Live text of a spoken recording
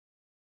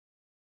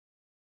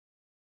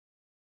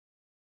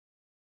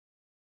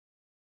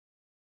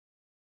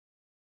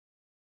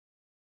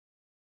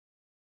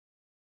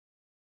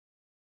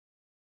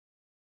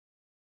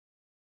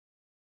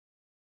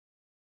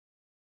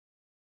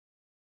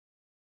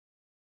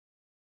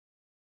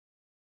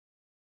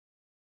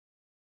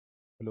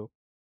Hello.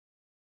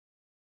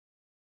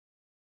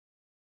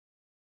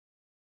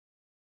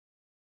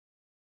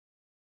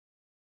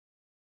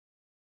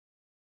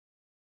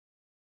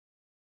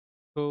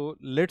 So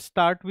let's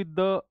start with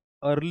the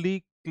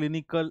early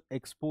clinical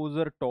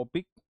exposure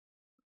topic.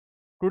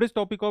 Today's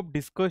topic of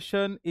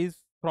discussion is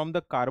from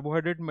the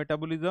carbohydrate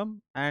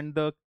metabolism, and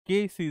the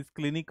case is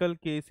clinical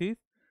case is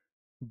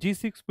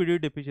G6PD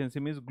deficiency,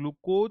 means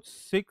glucose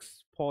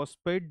 6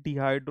 phosphate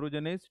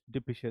dehydrogenase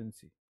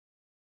deficiency.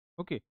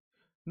 Okay.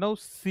 Now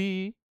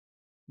see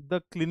the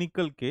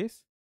clinical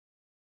case.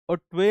 A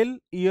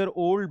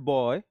 12-year-old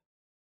boy,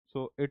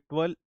 so a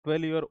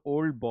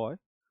 12-year-old boy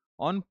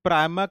on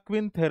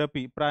primaquine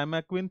therapy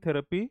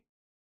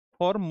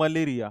for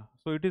malaria.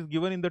 So it is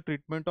given in the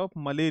treatment of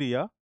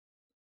malaria,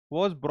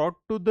 was brought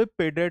to the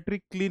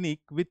pediatric clinic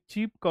with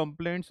chief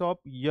complaints of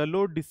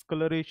yellow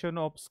discoloration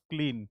of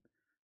skin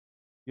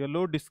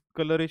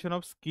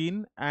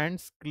and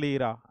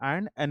sclera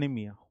and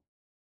anemia.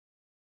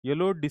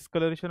 Yellow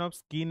discoloration of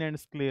skin and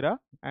sclera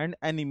and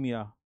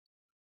anemia.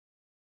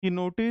 He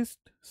noticed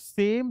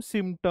same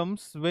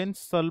symptoms when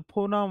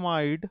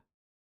sulfonamide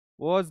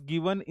was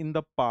given in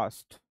the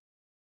past.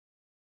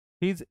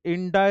 His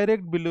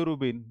indirect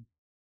bilirubin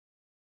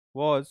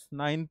was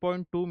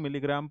 9.2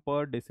 milligram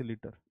per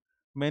deciliter.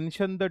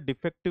 Mention the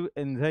defective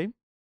enzyme.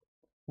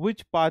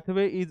 Which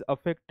pathway is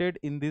affected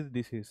in this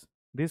disease?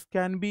 This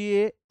can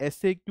be a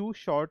SAQ,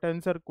 short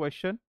answer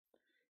question.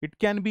 It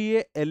can be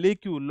a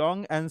LAQ,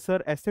 long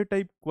answer essay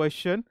type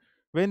question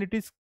when it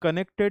is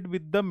connected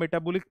with the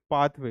metabolic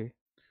pathway.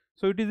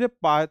 So it is a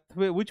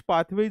pathway. Which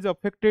pathway is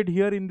affected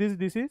here in this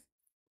disease?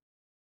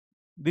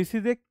 This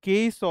is a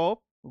case of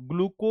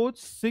glucose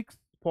 6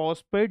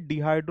 phosphate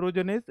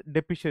dehydrogenase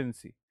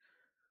deficiency.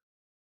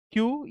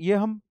 क्यों ये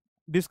हम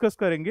discuss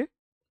करेंगे.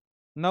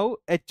 Now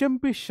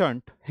HMP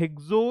shunt,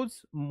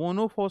 hexose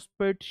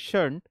monophosphate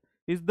shunt,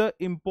 is the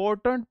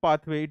important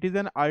pathway. It is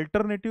an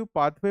alternative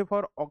pathway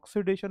for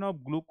oxidation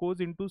of glucose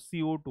into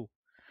CO2.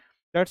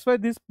 That's why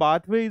this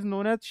pathway is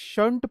known as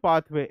shunt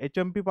pathway.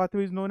 HMP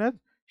pathway is known as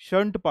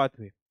shunt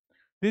pathway.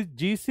 This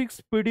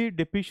G6PD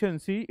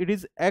deficiency, it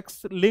is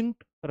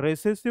X-linked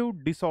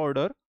recessive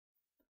disorder,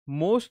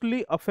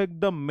 mostly affect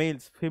the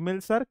males.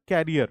 Females are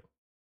carrier.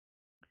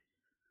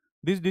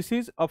 This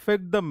disease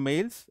affect the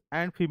males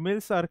and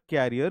females are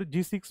carrier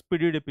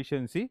G6PD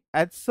deficiency.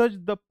 As such,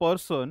 the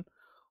person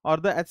or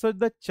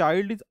the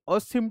child is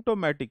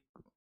asymptomatic.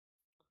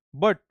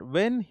 But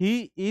when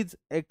he is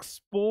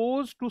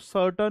exposed to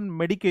certain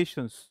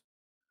medications,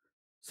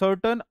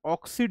 certain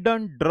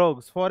oxidant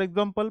drugs, for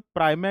example,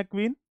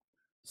 primaquine,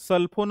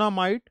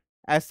 sulfonamide,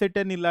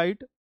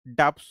 acetanilide,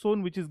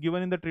 dapsone, which is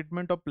given in the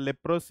treatment of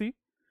leprosy,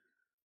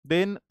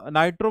 then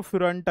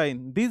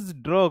nitrofurantine, these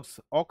drugs,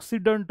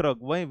 oxidant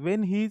drug,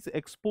 when he is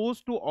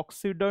exposed to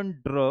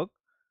oxidant drug,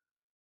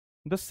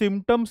 the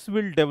symptoms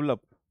will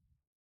develop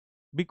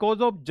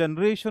because of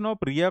generation of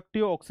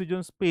reactive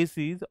oxygen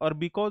species or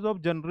because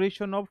of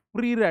generation of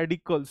free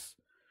radicals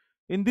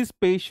in this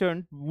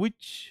patient,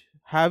 which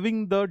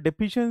having the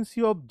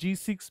deficiency of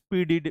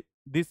G6PD,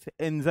 this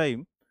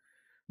enzyme,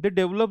 they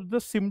develop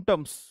the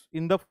symptoms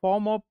in the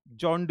form of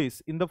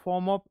jaundice, in the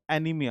form of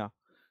anemia.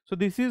 So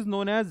this is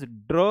known as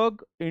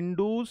drug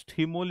induced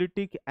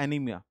hemolytic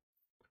anemia.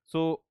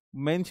 So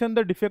mention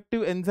the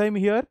defective enzyme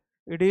here.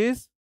 It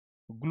is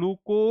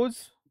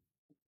glucose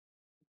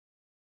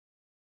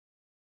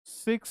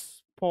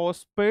 6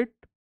 phosphate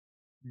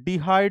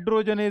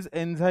dehydrogenase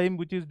enzyme,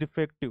 which is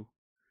defective.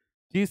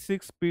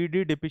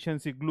 G6PD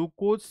deficiency,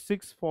 glucose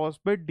 6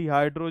 phosphate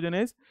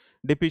dehydrogenase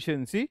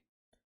deficiency.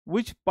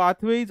 Which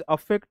pathway is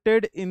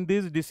affected in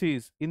this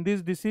disease? In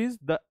this disease,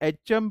 the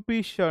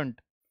HMP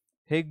shunt,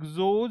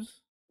 hexose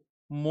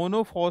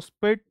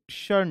monophosphate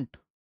shunt.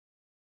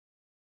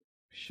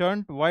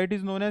 Why it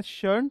is known as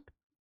shunt?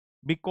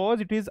 Because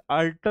it is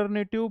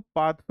alternative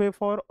pathway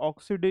for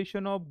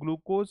oxidation of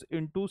glucose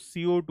into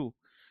CO2.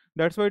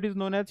 That's why it is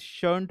known as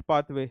shunt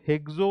pathway.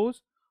 Hexose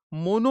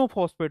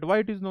monophosphate. Why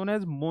it is known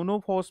as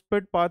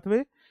monophosphate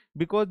pathway?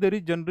 Because there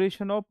is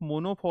generation of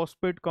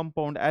monophosphate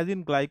compound. As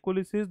in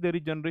glycolysis, there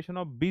is generation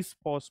of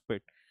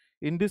bisphosphate.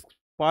 In this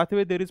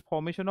pathway, there is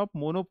formation of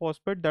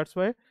monophosphate. That's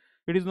why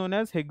it is known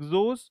as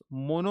hexose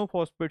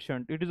monophosphate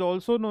shunt. It is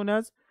also known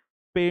as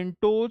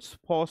pentose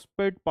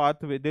phosphate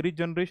pathway. There is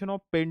generation of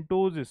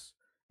pentoses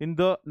in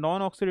the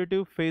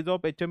non-oxidative phase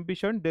of HMP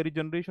shunt. There is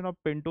generation of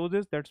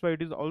pentoses. That's why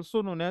it is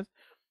also known as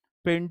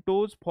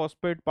pentose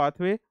phosphate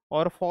pathway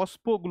or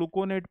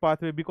phosphogluconate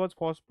pathway, because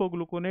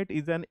phosphogluconate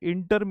is an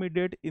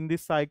intermediate in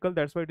this cycle.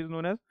 That's why it is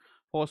known as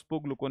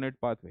phosphogluconate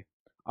pathway.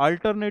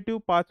 Alternative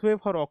pathway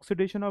for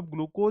oxidation of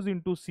glucose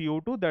into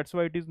CO2. That's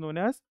why it is known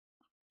as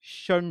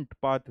shunt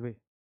pathway.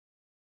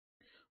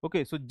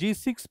 Okay, so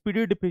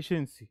G6PD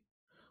deficiency.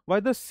 Why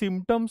the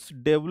symptoms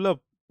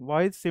develop?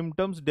 Why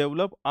symptoms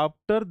develop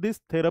after this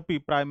therapy?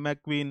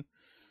 Primaquine,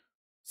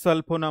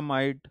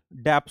 sulfonamide,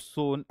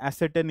 dapsone,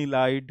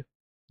 acetanilide,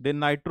 then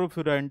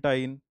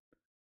nitrofurantine,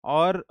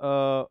 or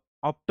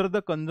after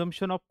the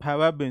consumption of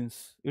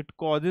phavabins, it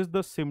causes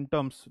the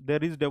symptoms.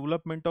 There is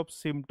development of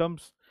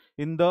symptoms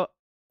in the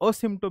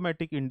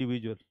asymptomatic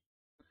individual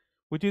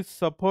which is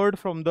suffered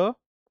from the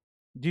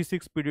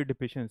G6PD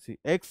deficiency,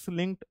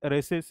 X-linked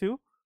recessive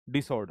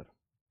disorder.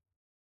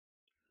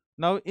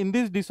 Now, in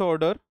this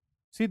disorder,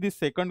 see this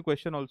second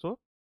question also.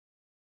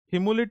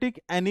 Hemolytic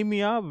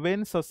anemia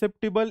when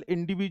susceptible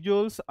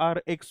individuals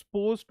are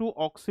exposed to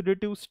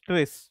oxidative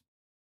stress.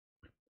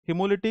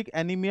 Hemolytic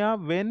anemia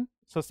when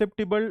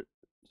susceptible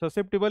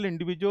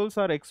individuals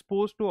are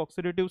exposed to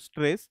oxidative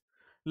stress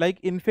like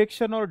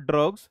infection or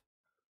drugs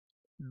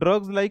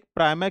like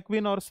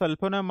primaquine or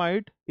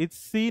sulfonamide is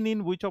seen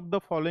in which of the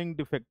following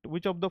defect?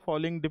 Which of the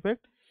following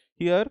defect?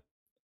 Here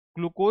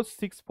glucose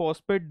 6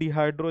 phosphate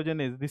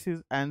dehydrogenase. This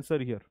is answer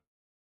here.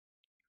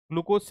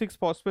 Glucose 6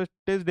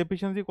 phosphatase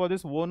deficiency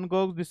causes von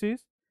Gog's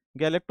disease.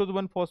 Galactose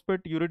 1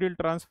 phosphate uridyl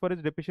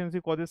transferase deficiency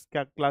causes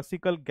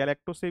classical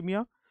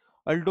galactosemia.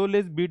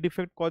 Aldolase B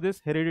defect causes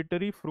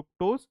hereditary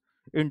fructose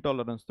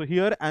intolerance. So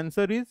here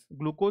answer is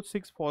glucose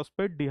 6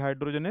 phosphate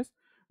dehydrogenase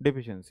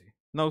deficiency.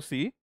 Now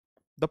see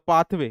the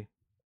pathway.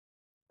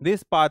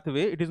 This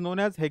pathway, it is known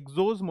as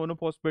hexose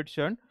monophosphate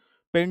shunt,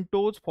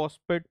 pentose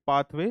phosphate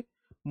pathway,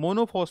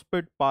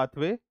 monophosphate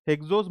pathway,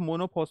 hexose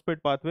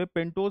monophosphate pathway,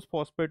 pentose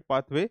phosphate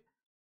pathway.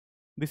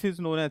 This is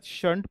known as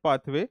shunt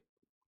pathway.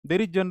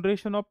 There is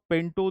generation of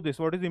pentoses.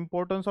 What is the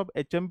importance of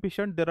HMP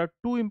shunt? There are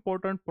two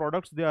important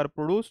products they are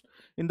produced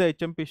in the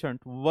HMP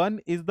shunt. One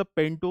is the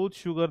pentose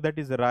sugar, that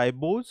is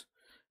ribose,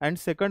 and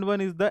second one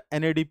is the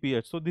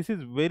NADPH. So this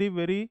is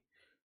very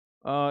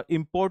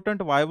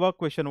important Viva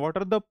question. What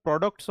are the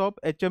products of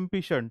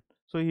HMP shunt?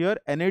 So here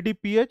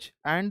NADPH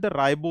and the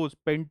ribose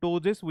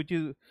pentoses which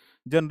is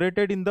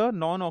generated in the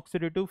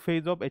non-oxidative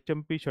phase of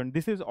HMP shunt.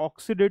 This is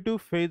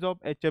oxidative phase of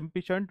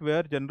HMP shunt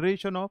where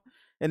generation of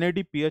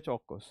NADPH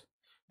occurs.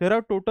 There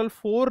are total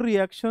 4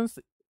 reactions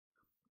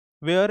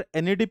where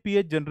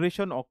NADPH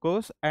generation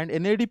occurs, and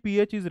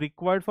NADPH is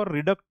required for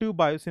reductive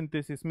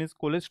biosynthesis, means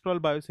cholesterol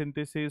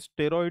biosynthesis,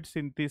 steroid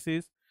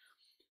synthesis.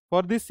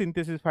 For this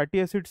synthesis,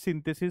 fatty acid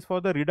synthesis, for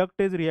the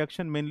reductase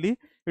reaction mainly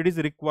it is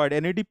required,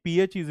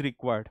 NADPH is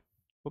required.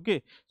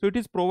 Okay, so it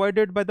is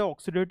provided by the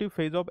oxidative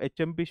phase of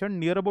HMP shunt.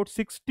 Near about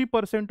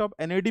 60% of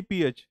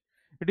NADPH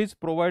it is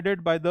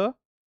provided by the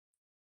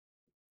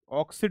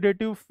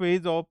oxidative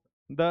phase of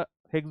the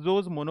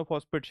hexose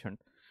monophosphate shunt.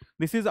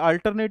 This is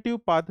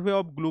alternative pathway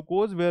of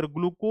glucose where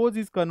glucose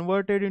is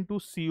converted into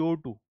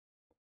CO2.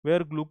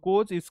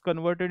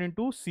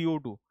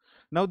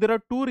 Now there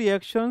are two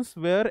reactions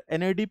where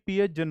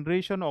NADPH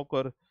generation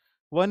occur.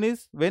 One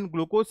is when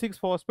glucose 6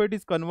 phosphate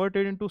is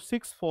converted into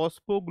 6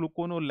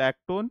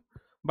 phosphogluconolactone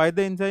by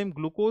the enzyme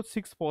glucose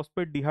 6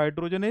 phosphate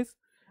dehydrogenase,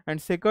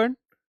 and second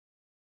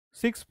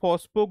 6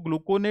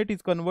 phosphogluconate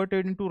is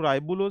converted into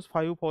ribulose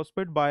 5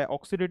 phosphate by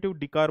oxidative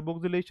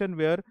decarboxylation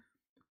where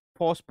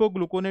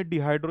phosphogluconate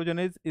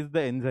dehydrogenase is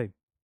the enzyme.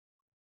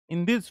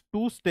 In these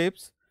two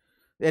steps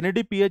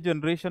NADPH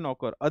generation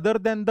occur. Other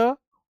than the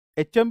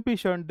HMP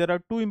shunt, there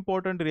are two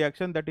important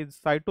reactions, that is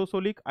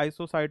cytosolic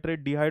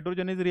isocitrate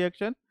dehydrogenase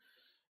reaction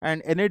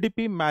and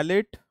NADP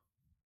malate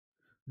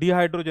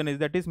dehydrogenase,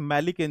 that is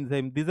malic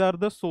enzyme. These are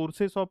the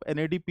sources of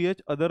NADPH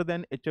other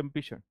than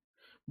HMP shunt.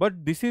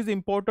 But this is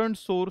important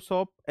source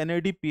of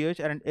NADPH,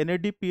 and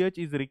NADPH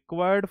is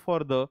required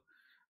for the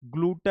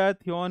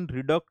glutathione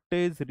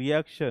reductase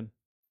reaction,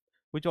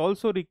 which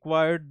also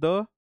required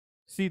the,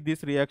 see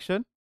this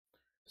reaction.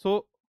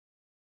 So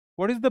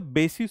what is the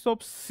basis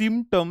of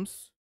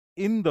symptoms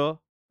in the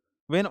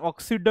when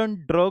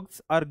oxidant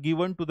drugs are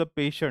given to the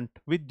patient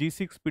with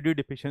G6PD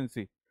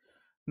deficiency?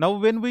 Now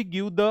when we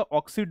give the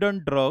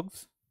oxidant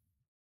drugs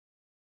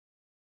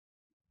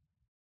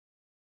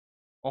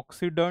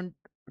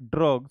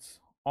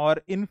or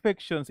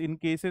infections, in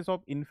cases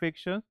of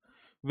infections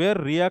where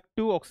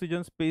reactive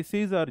oxygen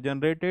species are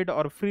generated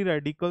or free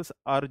radicals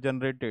are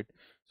generated.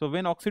 So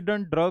when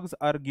oxidant drugs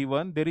are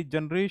given, there is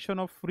generation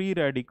of free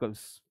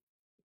radicals,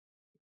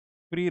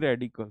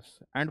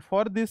 and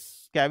for this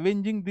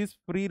scavenging these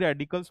free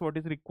radicals, what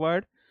is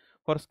required?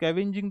 For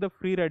scavenging the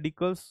free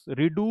radicals,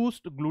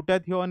 reduced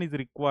glutathione is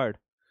required.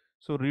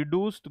 So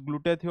reduced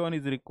glutathione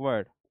is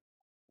required,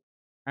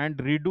 and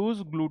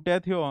reduced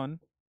glutathione,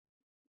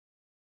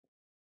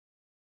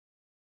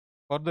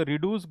 for the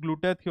reduced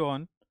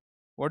glutathione,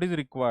 what is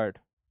required?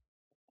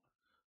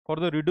 For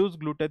the reduced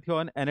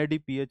glutathione,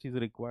 NADPH is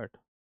required.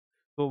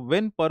 So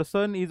when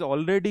person is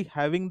already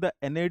having the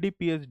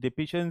NADPH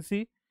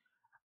deficiency,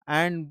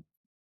 and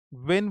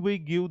when we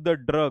give the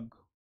drug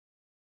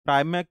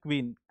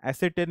primaquine,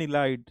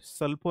 acetanilide,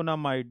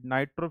 sulfonamide,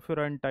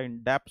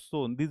 nitrofurantoin,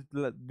 dapsone,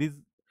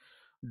 these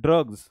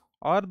drugs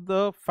are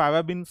the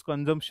favabins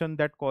consumption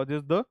that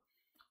causes the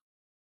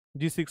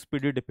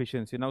G6PD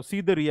deficiency. Now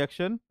see the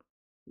reaction,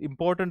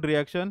 important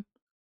reaction.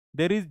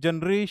 There is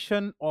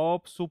generation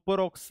of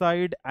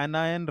superoxide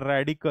anion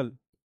radical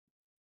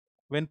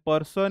when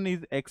person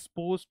is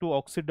exposed to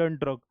oxidant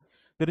drug.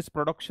 There is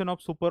production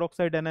of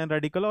superoxide anion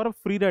radical or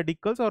free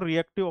radicals or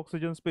reactive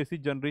oxygen species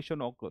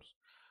generation occurs.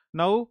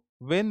 Now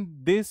when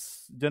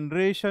this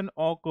generation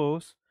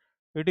occurs,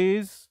 it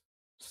is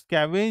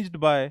scavenged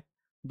by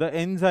the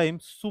enzyme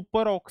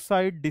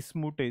superoxide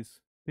dismutase.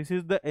 This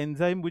is the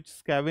enzyme which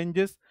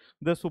scavenges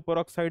the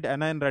superoxide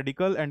anion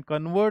radical and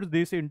converts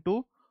this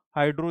into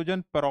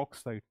hydrogen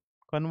peroxide.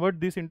 Convert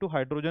this into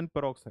hydrogen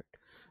peroxide.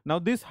 Now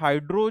this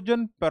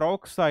hydrogen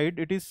peroxide,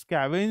 it is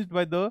scavenged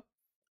by the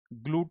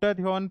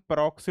glutathione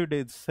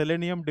peroxidase,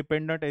 selenium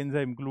dependent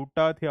enzyme,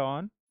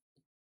 glutathione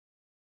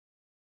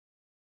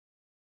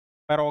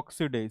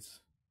peroxidase,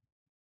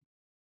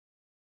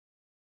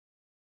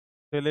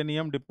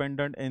 selenium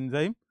dependent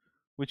enzyme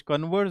which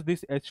converts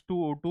this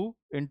H2O2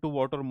 into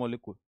water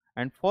molecule.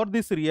 And for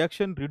this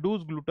reaction,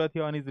 reduced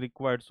glutathione is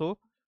required. So,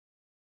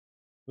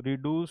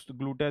 reduced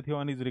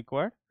glutathione is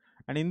required.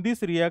 And in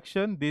this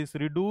reaction, this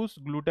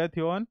reduced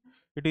glutathione,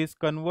 it is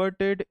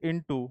converted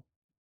into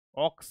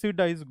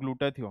oxidized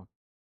glutathione.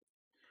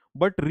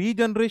 But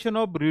regeneration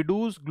of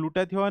reduced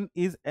glutathione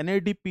is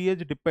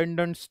NADPH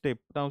dependent step.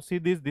 Now see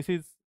this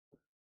is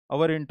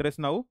our interest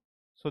now.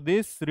 So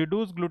this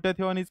reduced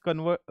glutathione is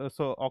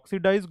so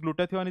oxidized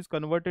glutathione is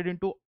converted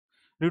into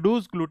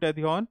reduced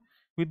glutathione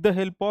with the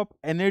help of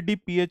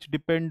NADPH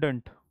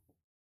dependent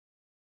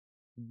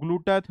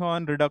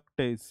glutathione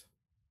reductase.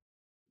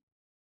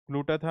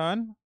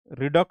 Glutathione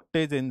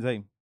reductase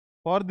enzyme.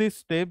 For this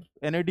step,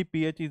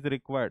 NADPH is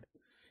required.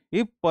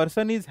 If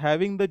person is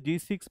having the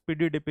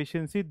G6PD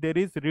deficiency, there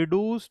is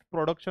reduced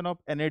production of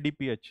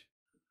NADPH.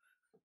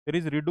 There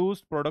is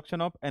reduced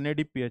production of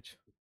NADPH.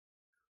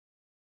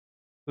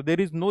 So there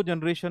is no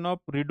generation of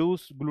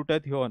reduced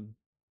glutathione.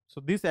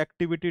 So this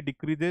activity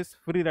decreases,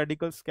 free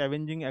radical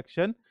scavenging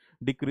action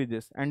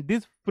decreases, and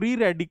these free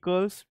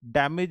radicals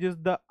damages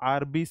the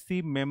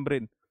RBC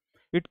membrane.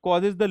 It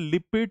causes the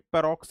lipid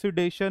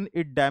peroxidation,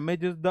 it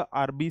damages the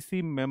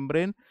RBC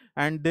membrane,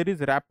 and there is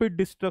rapid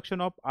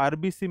destruction of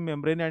RBC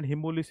membrane and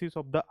hemolysis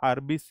of the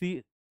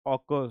RBC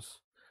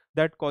occurs.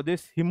 That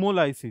causes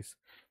hemolysis.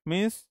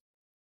 Means,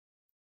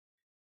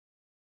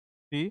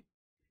 see,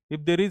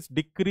 if there is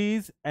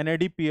decrease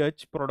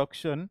NADPH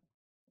production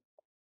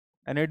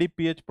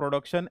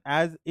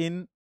as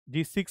in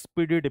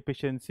G6PD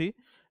deficiency,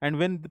 and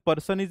when the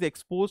person is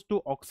exposed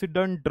to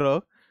oxidant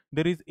drug,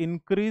 there is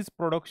increased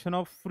production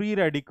of free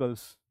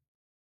radicals.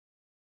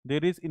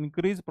 There is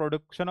increased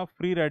production of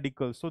free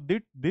radicals. So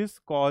this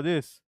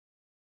causes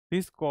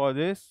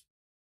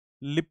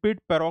lipid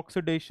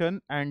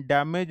peroxidation and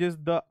damages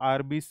the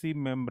RBC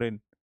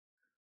membrane.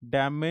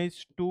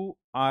 Damage to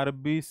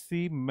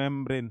RBC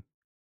membrane.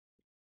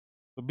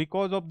 So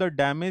because of the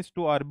damage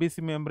to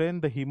RBC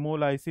membrane, the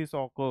hemolysis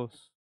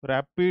occurs.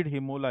 Rapid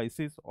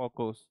hemolysis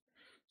occurs.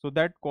 So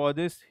that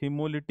causes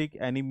hemolytic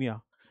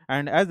anemia.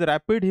 And as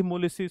rapid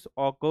hemolysis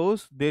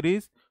occurs, there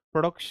is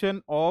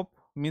production of,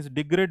 means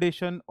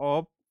degradation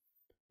of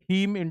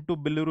heme into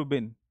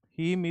bilirubin.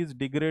 Heme is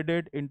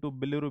degraded into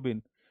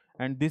bilirubin.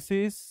 And this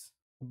is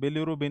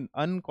bilirubin,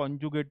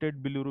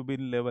 unconjugated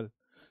bilirubin level.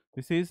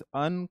 This is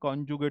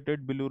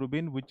unconjugated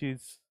bilirubin which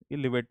is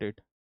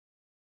elevated.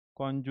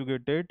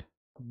 Conjugated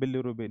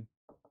bilirubin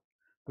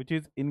which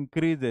is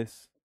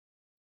increases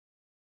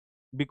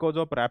because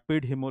of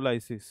rapid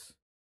hemolysis.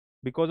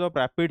 Because of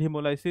rapid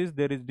hemolysis,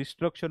 there is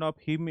destruction of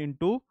heme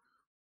into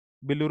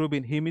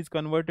bilirubin. Heme is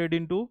converted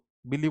into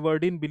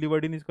biliverdin.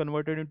 Biliverdin is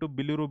converted into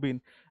bilirubin,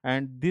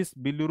 and this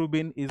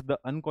bilirubin is the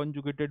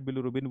unconjugated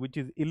bilirubin which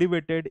is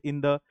elevated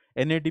in the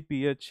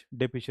NADPH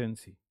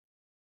deficiency.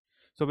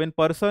 So when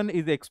person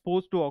is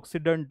exposed to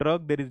oxidant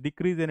drug, there is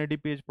decreased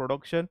NADPH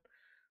production.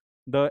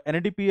 The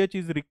NADPH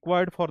is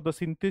required for the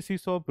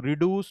synthesis of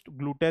reduced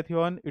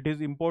glutathione. It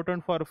is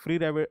important for free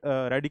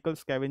radical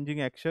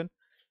scavenging action.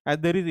 As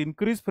there is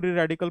increased free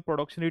radical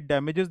production, it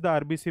damages the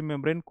RBC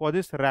membrane,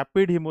 causes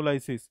rapid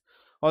hemolysis.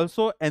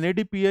 Also,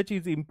 NADPH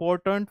is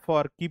important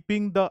for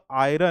keeping the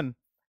iron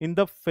in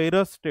the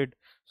ferrous state.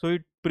 So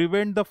it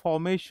prevents the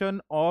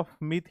formation of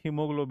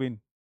methemoglobin.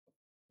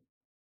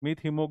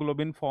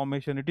 Methemoglobin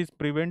formation, it is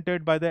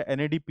prevented by the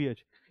NADPH.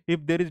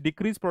 If there is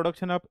decreased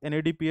production of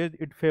NADPH,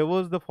 it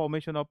favors the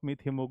formation of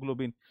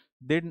methemoglobin.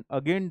 Then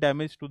again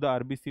damage to the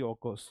RBC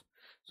occurs.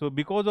 So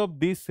because of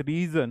this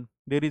reason,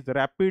 there is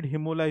rapid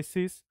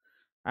hemolysis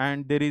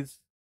and there is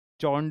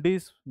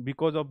jaundice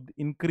because of the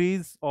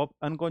increase of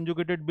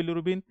unconjugated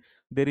bilirubin.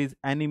 There is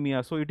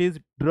anemia. So it is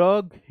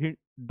drug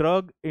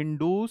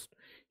induced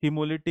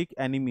hemolytic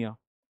anemia.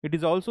 It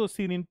is also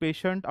seen in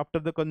patient after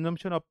the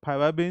consumption of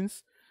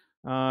phavabins,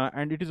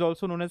 and it is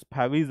also known as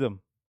phavism.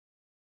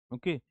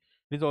 Okay,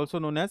 it is also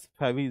known as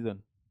phavism.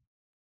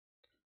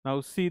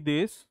 Now see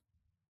this.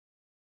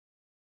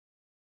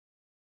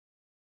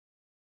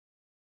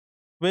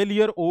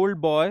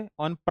 12-year-old boy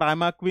on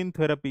primaquine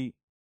therapy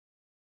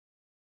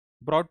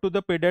brought to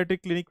the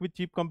pediatric clinic with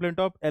chief complaint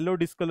of yellow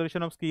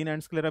discoloration of skin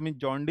and sclera, means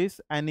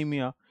jaundice,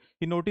 anemia.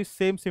 He noticed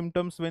same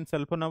symptoms when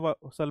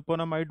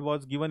sulfonamide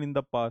was given in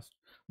the past.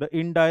 The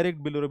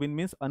indirect bilirubin,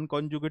 means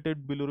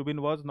unconjugated bilirubin,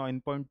 was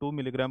 9.2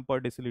 milligram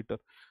per deciliter.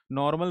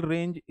 Normal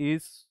range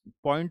is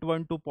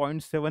 0.1 to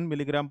 0.7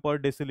 milligram per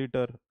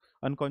deciliter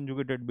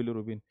unconjugated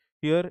bilirubin.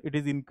 Here it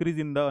is increase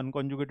in the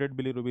unconjugated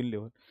bilirubin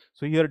level.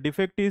 So here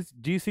defect is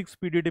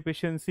G6PD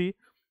deficiency.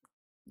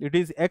 It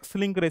is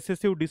X-linked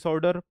recessive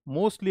disorder,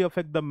 mostly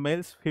affect the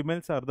males.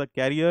 Females are the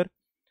carrier,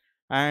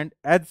 and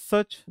as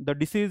such the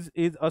disease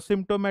is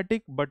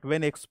asymptomatic, but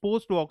when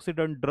exposed to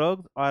oxidant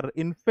drugs or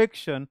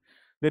infection,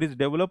 there is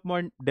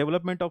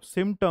development of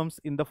symptoms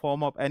in the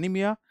form of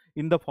anemia,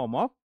 in the form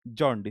of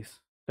jaundice.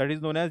 That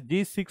is known as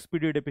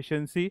G6PD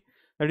deficiency.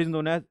 That is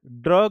known as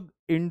drug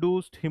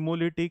induced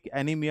hemolytic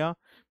anemia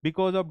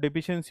because of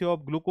deficiency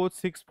of glucose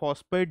 6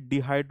 phosphate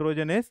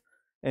dehydrogenase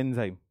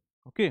enzyme.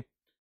 Okay,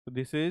 so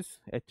this is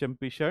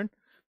HMP shunt.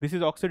 This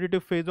is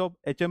oxidative phase of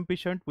HMP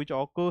shunt, which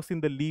occurs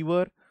in the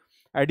liver,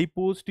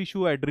 adipose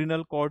tissue,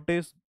 adrenal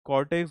cortex,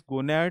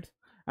 gonads,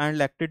 and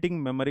lactating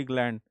mammary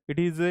gland. It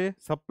is a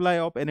supply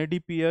of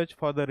NADPH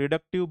for the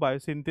reductive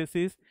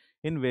biosynthesis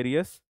in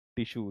various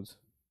tissues.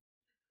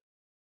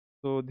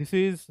 So this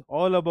is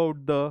all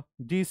about the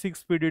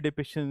G6PD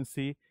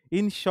deficiency.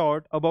 In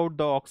short, about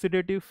the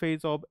oxidative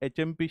phase of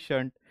HMP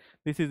shunt.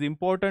 This is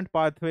important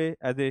pathway.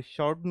 As a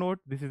short note,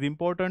 this is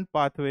important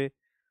pathway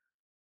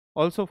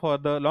also for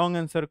the long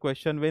answer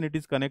question when it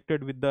is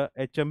connected with the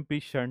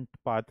HMP shunt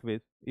pathway.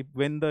 If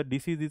when the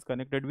disease is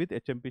connected with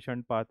HMP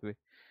shunt pathway.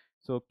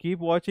 So keep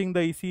watching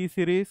the ECE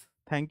series.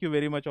 Thank you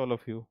very much, all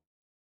of you.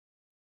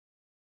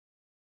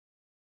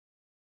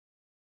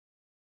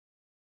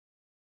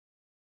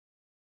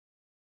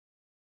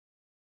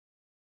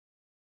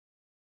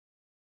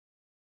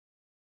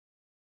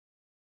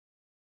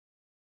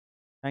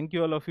 Thank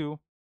you, all of you.